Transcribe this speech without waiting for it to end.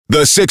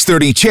The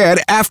 6:30 CHED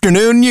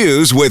Afternoon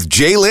News with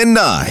Jaylen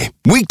Nye.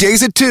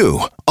 Weekdays at 2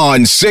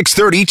 on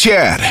 6:30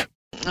 CHED.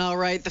 All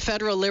right, the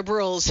federal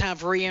Liberals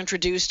have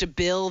reintroduced a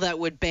bill that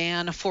would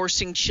ban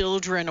forcing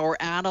children or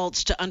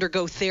adults to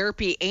undergo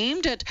therapy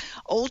aimed at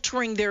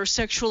altering their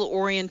sexual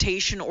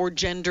orientation or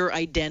gender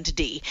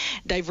identity.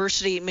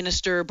 Diversity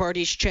Minister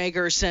Bardish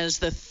Chagger says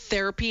the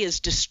therapy is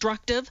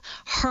destructive,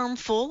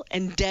 harmful,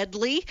 and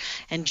deadly.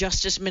 And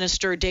Justice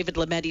Minister David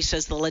Lametti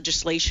says the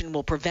legislation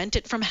will prevent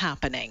it from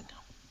happening.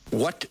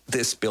 What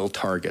this bill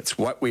targets,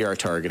 what we are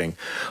targeting,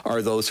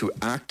 are those who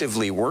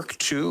actively work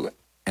to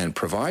and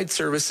provide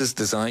services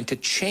designed to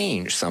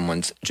change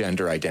someone's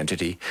gender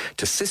identity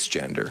to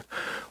cisgender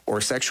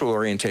or sexual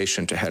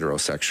orientation to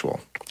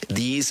heterosexual.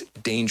 These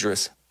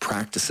dangerous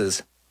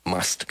practices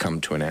must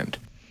come to an end.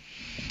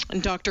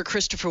 Dr.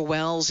 Christopher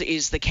Wells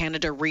is the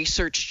Canada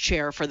Research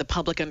Chair for the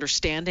Public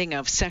Understanding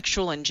of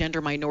Sexual and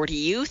Gender Minority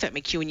Youth at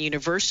MacEwan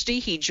University.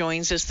 He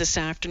joins us this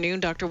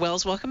afternoon. Dr.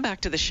 Wells, welcome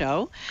back to the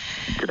show.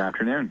 Good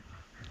afternoon.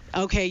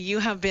 Okay, you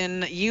have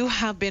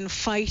been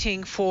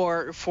fighting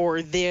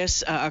for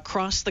this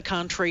across the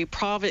country,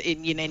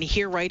 and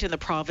here right in the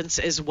province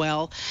as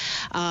well.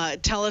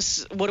 Tell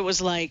us what it was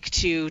like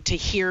to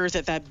hear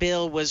that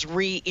bill was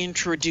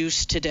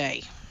reintroduced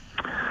today.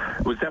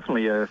 It was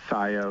definitely a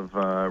sigh of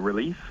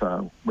relief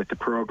with the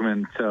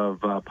prorogament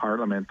of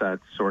Parliament that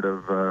sort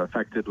of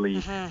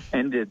effectively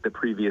ended the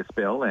previous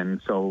bill. And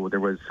so there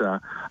was,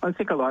 I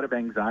think, a lot of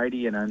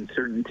anxiety and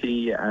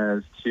uncertainty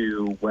as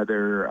to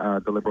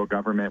whether the Liberal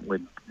government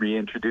would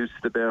reintroduce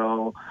the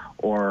bill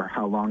or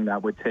how long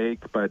that would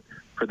take. But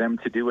for them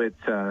to do it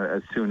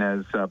as soon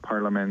as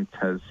Parliament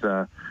has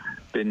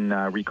been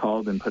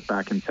recalled and put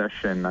back in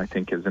session, I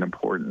think is an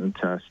important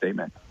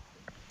statement.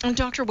 And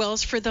Dr.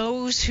 Wells, for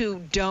those who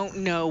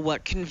don't know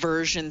what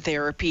conversion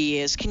therapy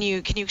is, can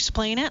you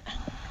explain it?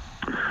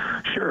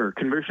 Sure.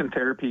 Conversion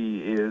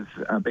therapy is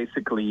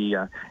basically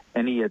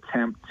any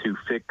attempt to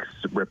fix,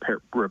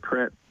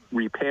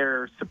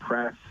 repair,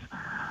 suppress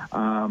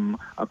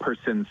a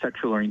person's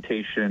sexual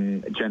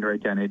orientation, gender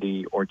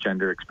identity, or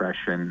gender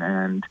expression.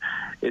 And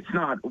it's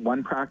not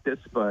one practice,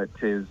 but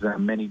is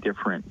many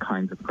different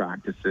kinds of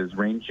practices,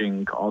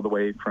 ranging all the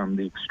way from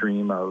the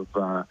extreme of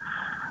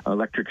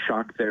electric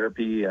shock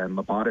therapy and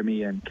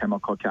lobotomy and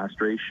chemical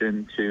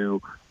castration to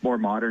more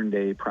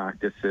modern-day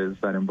practices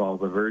that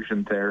involve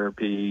aversion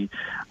therapy,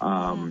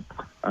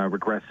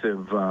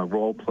 regressive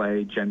role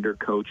play, gender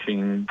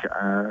coaching,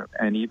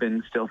 and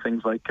even still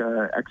things like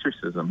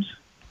exorcisms.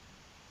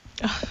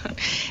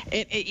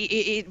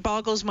 It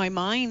boggles my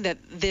mind that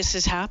this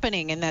is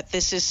happening and that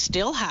this is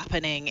still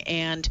happening.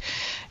 And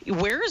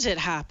where is it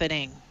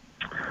happening?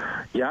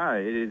 Yeah,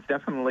 it is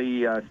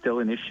definitely still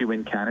an issue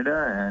in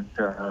Canada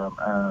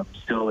and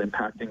still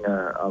impacting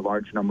a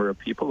large number of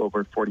people.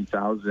 Over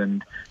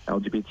 40,000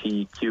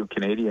 LGBTQ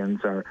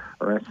Canadians are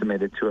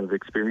estimated to have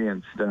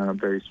experienced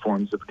various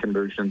forms of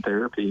conversion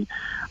therapy.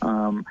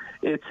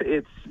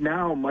 It's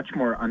now much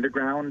more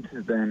underground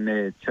than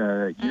it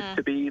used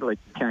to be. Like,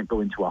 you can't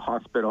go into a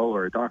hospital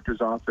or a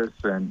doctor's office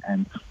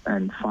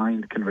and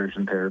find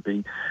conversion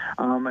therapy.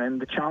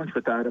 And the challenge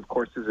with that, of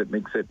course, is it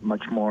makes it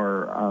much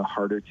more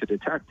harder to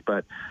detect.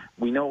 But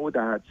we know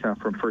that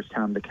from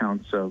first-hand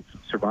accounts of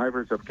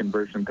survivors of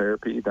conversion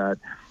therapy that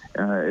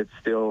it's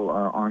still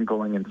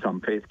ongoing in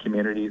some faith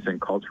communities and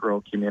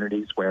cultural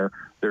communities where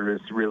there is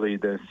really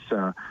this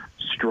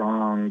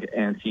strong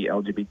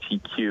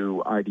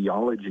anti-LGBTQ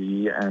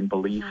ideology and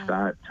belief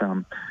that,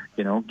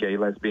 gay,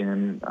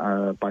 lesbian,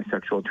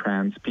 bisexual,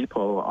 trans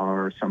people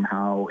are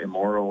somehow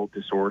immoral,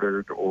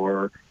 disordered,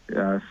 or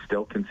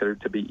still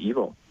considered to be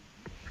evil.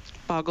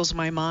 Boggles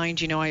my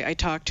mind. I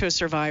talked to a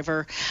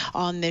survivor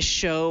on this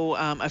show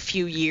a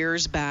few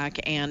years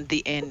back, and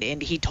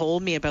he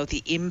told me about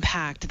the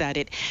impact that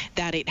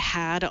it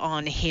had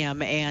on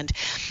him, and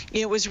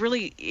it was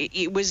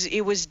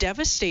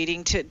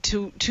devastating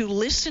to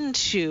listen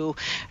to.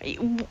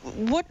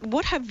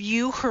 What have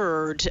you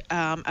heard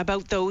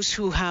about those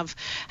who have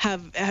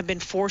been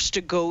forced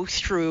to go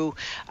through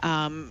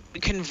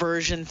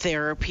conversion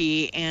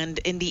therapy and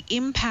the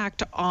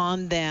impact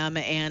on them,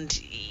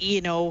 and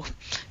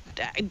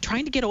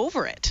trying to get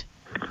over it?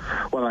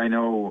 Well, I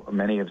know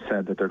many have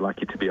said that they're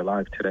lucky to be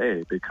alive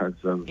today because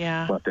of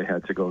what they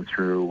had to go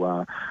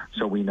through.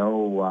 So we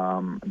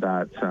know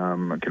that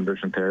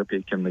conversion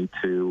therapy can lead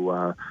to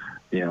a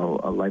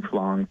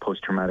lifelong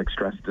post-traumatic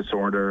stress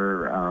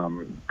disorder,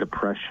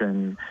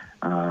 depression,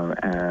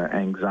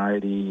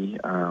 anxiety.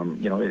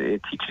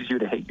 It teaches you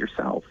to hate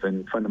yourself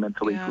and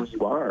fundamentally who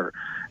you are.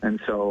 And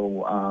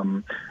so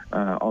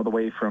all the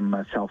way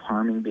from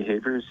self-harming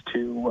behaviors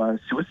to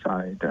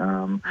suicide.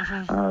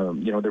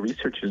 The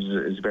research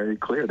is very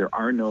clear. There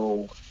are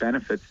no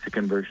benefits to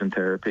conversion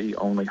therapy,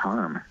 only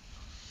harm.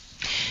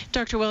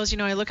 Dr. Wells,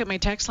 I look at my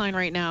text line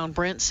right now, and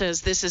Brent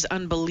says this is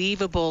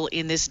unbelievable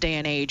in this day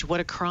and age. What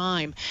a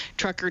crime.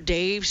 Trucker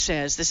Dave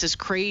says this is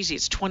crazy.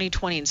 It's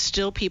 2020, and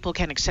still people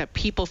can't accept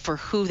people for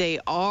who they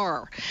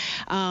are.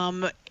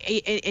 And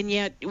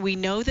yet we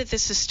know that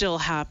this is still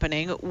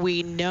happening.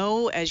 We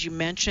know, as you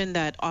mentioned,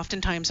 that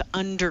oftentimes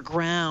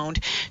underground.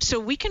 So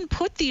we can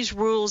put these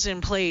rules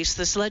in place,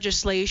 this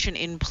legislation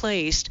in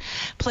place.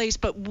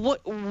 But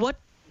what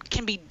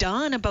can be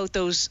done about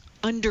those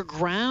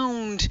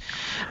underground,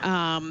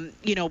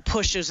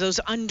 pushes,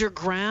 those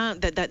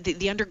underground, the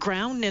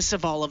undergroundness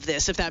of all of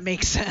this, if that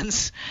makes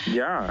sense?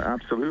 Yeah,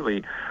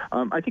 absolutely.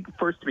 I think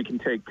first we can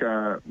take,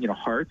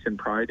 heart and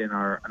pride in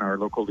our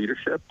local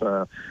leadership.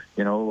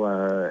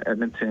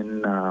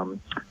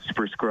 Edmonton,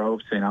 Spruce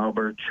Grove, St.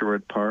 Albert,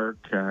 Sherwood Park,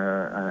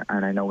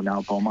 and I know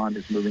now Beaumont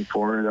is moving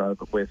forward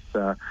with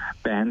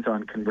bans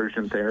on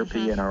conversion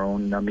therapy in our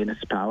own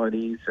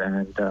municipalities,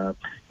 and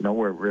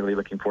we're really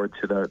looking forward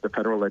to the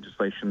federal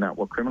legislation that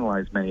will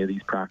criminalize many of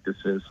these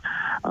practices.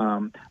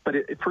 But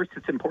first,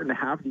 it's important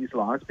to have these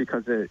laws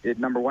because it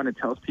number one, it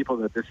tells people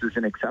that this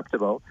isn't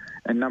acceptable,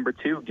 and number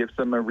two, gives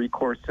them a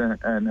recourse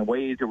and a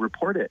way to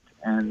report it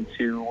and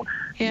to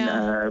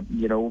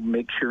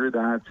make sure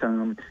that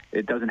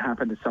it doesn't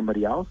happen to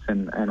somebody else,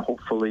 and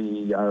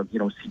hopefully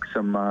seek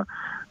some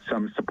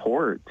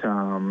support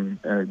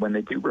when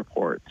they do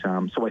report.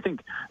 So I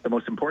think the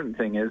most important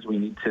thing is we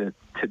need to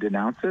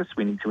denounce this.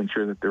 We need to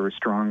ensure that there are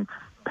strong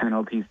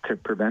penalties to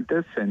prevent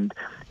this. And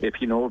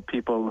if you know of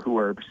people who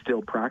are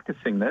still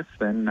practicing this,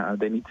 then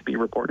they need to be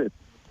reported.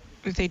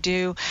 They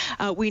do.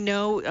 We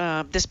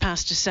know this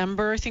past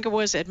December, I think it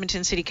was,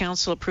 Edmonton City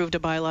Council approved a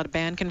bylaw to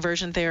ban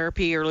conversion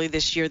therapy. Early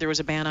this year, there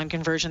was a ban on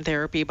conversion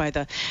therapy by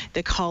the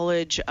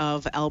College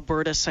of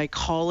Alberta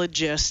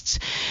Psychologists.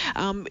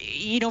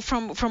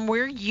 From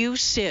where you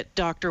sit,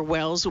 Dr.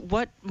 Wells,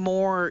 what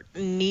more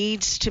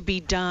needs to be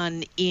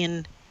done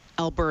in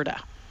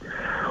Alberta?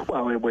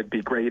 Well, it would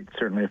be great,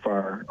 certainly, if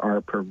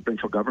our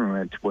provincial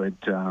government would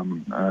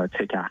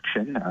take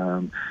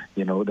action.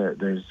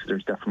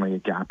 There's definitely a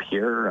gap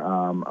here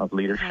of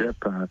leadership.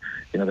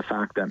 The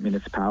fact that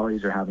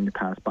municipalities are having to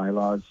pass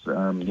bylaws,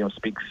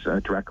 speaks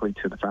directly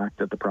to the fact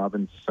that the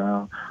province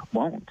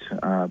won't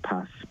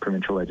pass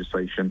provincial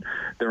legislation.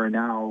 There are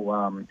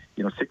now,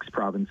 6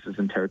 provinces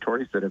and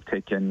territories that have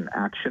taken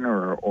action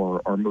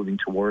or are moving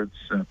towards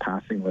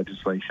passing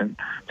legislation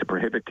to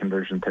prohibit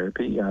conversion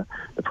therapy.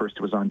 The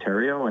first was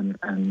Ontario, and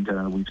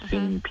we've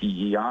seen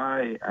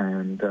PEI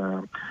and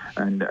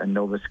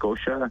Nova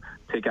Scotia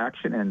take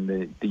action, and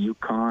the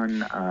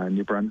Yukon,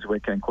 New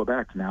Brunswick, and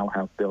Quebec now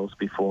have bills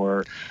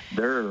before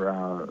their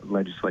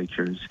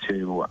legislatures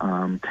to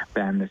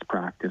ban this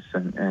practice,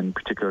 and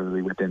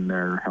particularly within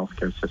their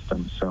healthcare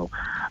systems. So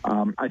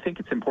I think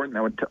it's important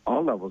that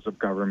all levels of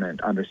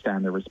government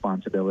understand their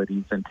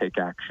responsibilities and take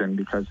action,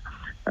 because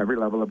every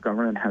level of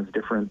government has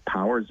different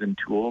powers and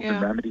tools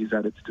and remedies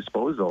at its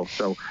disposal.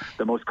 So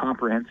the most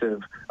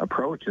comprehensive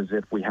approach is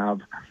if we have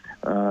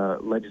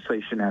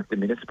legislation at the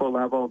municipal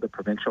level, the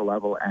provincial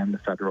level, and the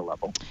federal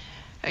level.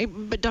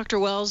 But Dr.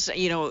 Wells,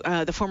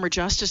 the former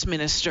Justice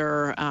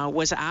Minister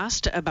was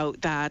asked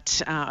about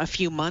that a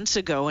few months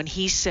ago, and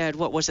he said,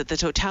 the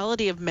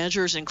totality of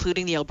measures,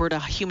 including the Alberta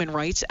Human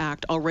Rights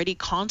Act, already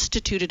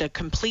constituted a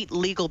complete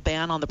legal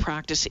ban on the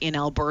practice in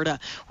Alberta.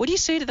 What do you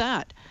say to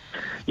that?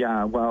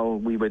 Yeah, well,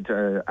 we would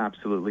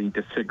absolutely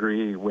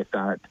disagree with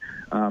that.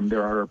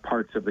 There are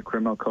parts of the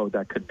criminal code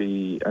that could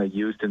be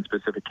used in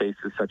specific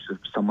cases, such as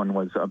if someone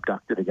was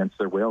abducted against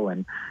their will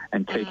and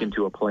taken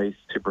to a place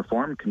to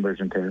perform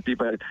conversion therapy.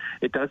 But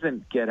it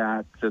doesn't get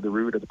at the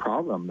root of the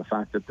problem, the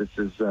fact that this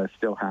is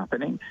still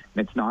happening.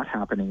 And it's not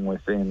happening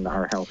within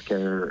our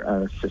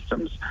healthcare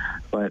systems,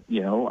 but,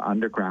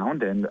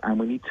 underground. And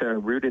we need to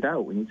root it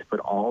out. We need to put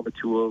all the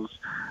tools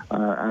at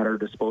our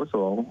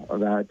disposal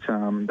that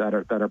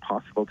are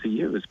possible to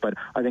use. But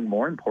I think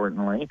more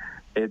importantly,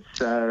 it's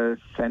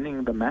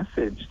sending the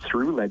message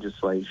through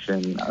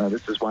legislation.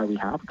 This is why we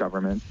have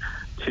government,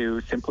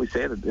 to simply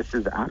say that this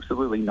is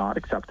absolutely not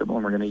acceptable,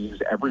 and we're going to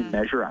use every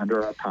measure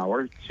under our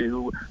power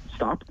to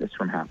stop this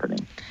from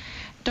happening.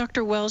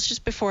 Dr. Wells,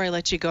 just before I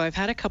let you go, I've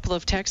had a couple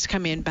of texts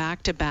come in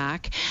back to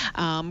back,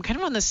 kind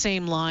of on the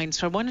same line,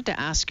 so I wanted to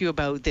ask you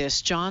about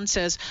this. John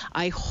says,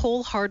 I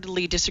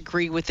wholeheartedly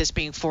disagree with this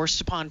being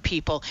forced upon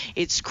people.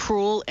 It's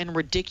cruel and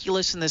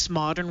ridiculous in this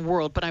modern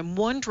world, but I'm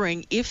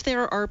wondering if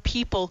there are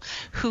people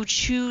who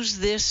choose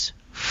this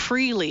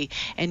freely,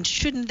 and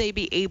shouldn't they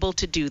be able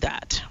to do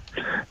that?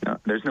 No,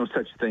 there's no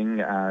such thing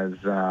as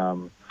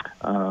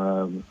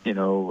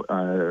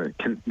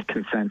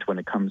consent when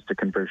it comes to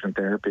conversion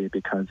therapy,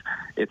 because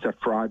it's a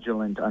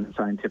fraudulent,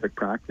 unscientific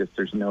practice.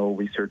 There's no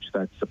research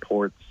that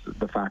supports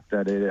the fact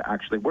that it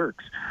actually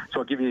works. So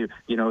I'll give you,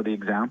 the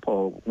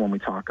example when we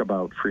talk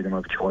about freedom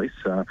of choice.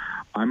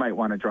 I might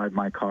want to drive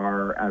my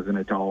car as an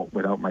adult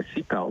without my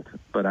seatbelt,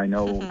 but I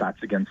know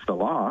that's against the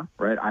law,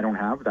 right? I don't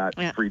have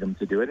that freedom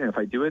to do it. And if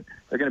I do it,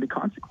 there are going to be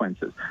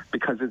consequences,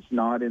 because it's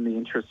not in the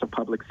interest of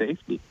public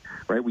safety,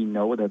 right? We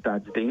know that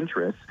that's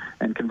dangerous,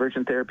 and conversion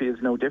conversion therapy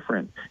is no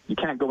different. You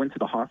can't go into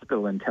the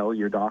hospital and tell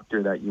your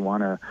doctor that you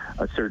want a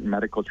certain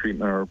medical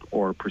treatment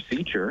or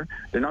procedure.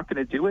 They're not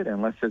going to do it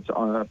unless it's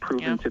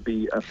proven to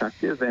be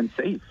effective and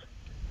safe.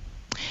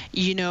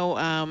 You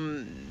know,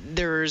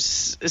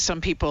 there's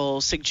some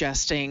people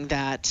suggesting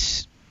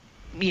that,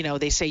 you know,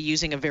 they say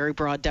using a very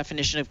broad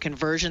definition of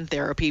conversion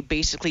therapy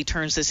basically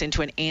turns this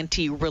into an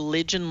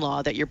anti-religion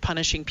law, that you're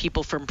punishing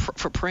people for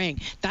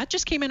praying. That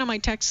just came in on my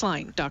text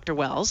line, Dr.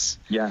 Wells.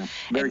 Yeah,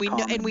 very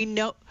common. And we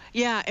know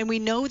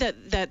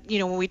that, you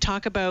know, when we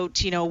talk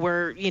about, you know,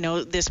 where, you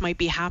know, this might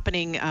be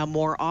happening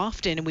more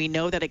often, and we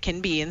know that it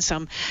can be in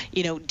some,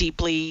 you know,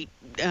 deeply,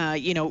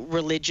 you know,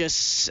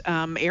 religious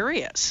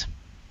areas.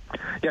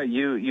 Yeah,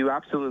 you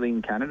absolutely,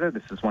 in Canada,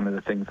 this is one of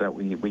the things that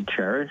we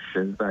cherish,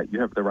 is that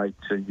you have the right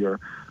to your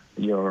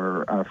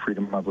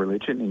freedom of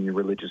religion and your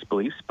religious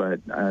beliefs,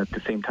 but at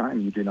the same time,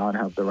 you do not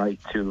have the right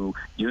to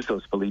use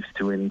those beliefs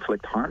to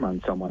inflict harm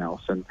on someone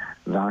else, and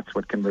that's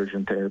what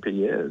conversion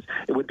therapy is.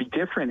 It would be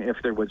different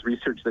if there was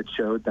research that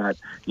showed that,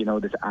 you know,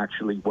 this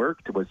actually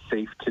worked, was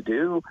safe to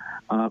do,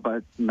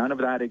 but none of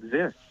that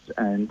exists.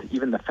 And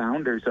even the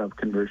founders of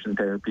conversion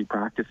therapy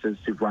practices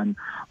who run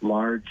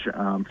large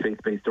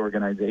faith-based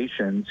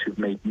organizations who've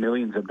made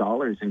millions of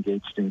dollars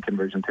engaged in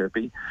conversion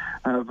therapy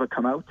have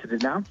come out to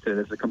denounce it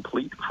as a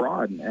complete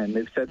fraud, and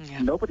they've said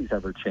nobody's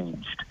ever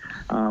changed.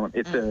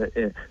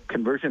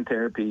 Conversion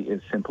therapy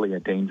is simply a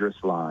dangerous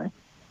lie.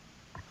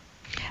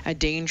 A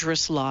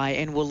dangerous lie,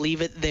 and we'll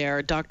leave it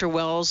there. Dr.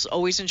 Wells,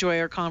 always enjoy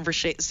our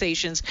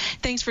conversations.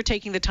 Thanks for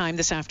taking the time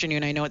this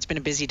afternoon. I know it's been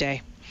a busy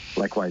day.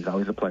 Likewise,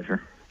 always a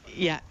pleasure.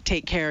 Yeah,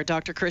 take care.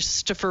 Dr.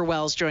 Christopher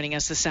Wells joining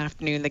us this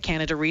afternoon, the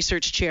Canada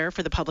Research Chair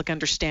for the Public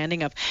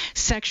Understanding of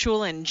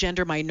Sexual and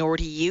Gender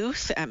Minority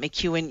Youth at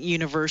MacEwan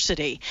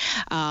University.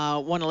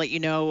 Want to let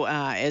you know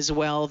as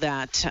well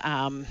that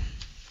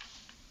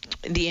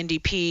the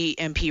NDP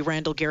MP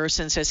Randall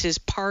Garrison says his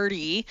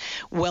party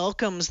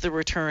welcomes the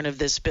return of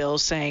this bill,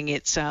 saying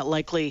it's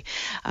likely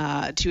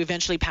to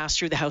eventually pass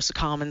through the House of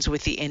Commons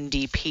with the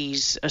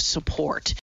NDP's support.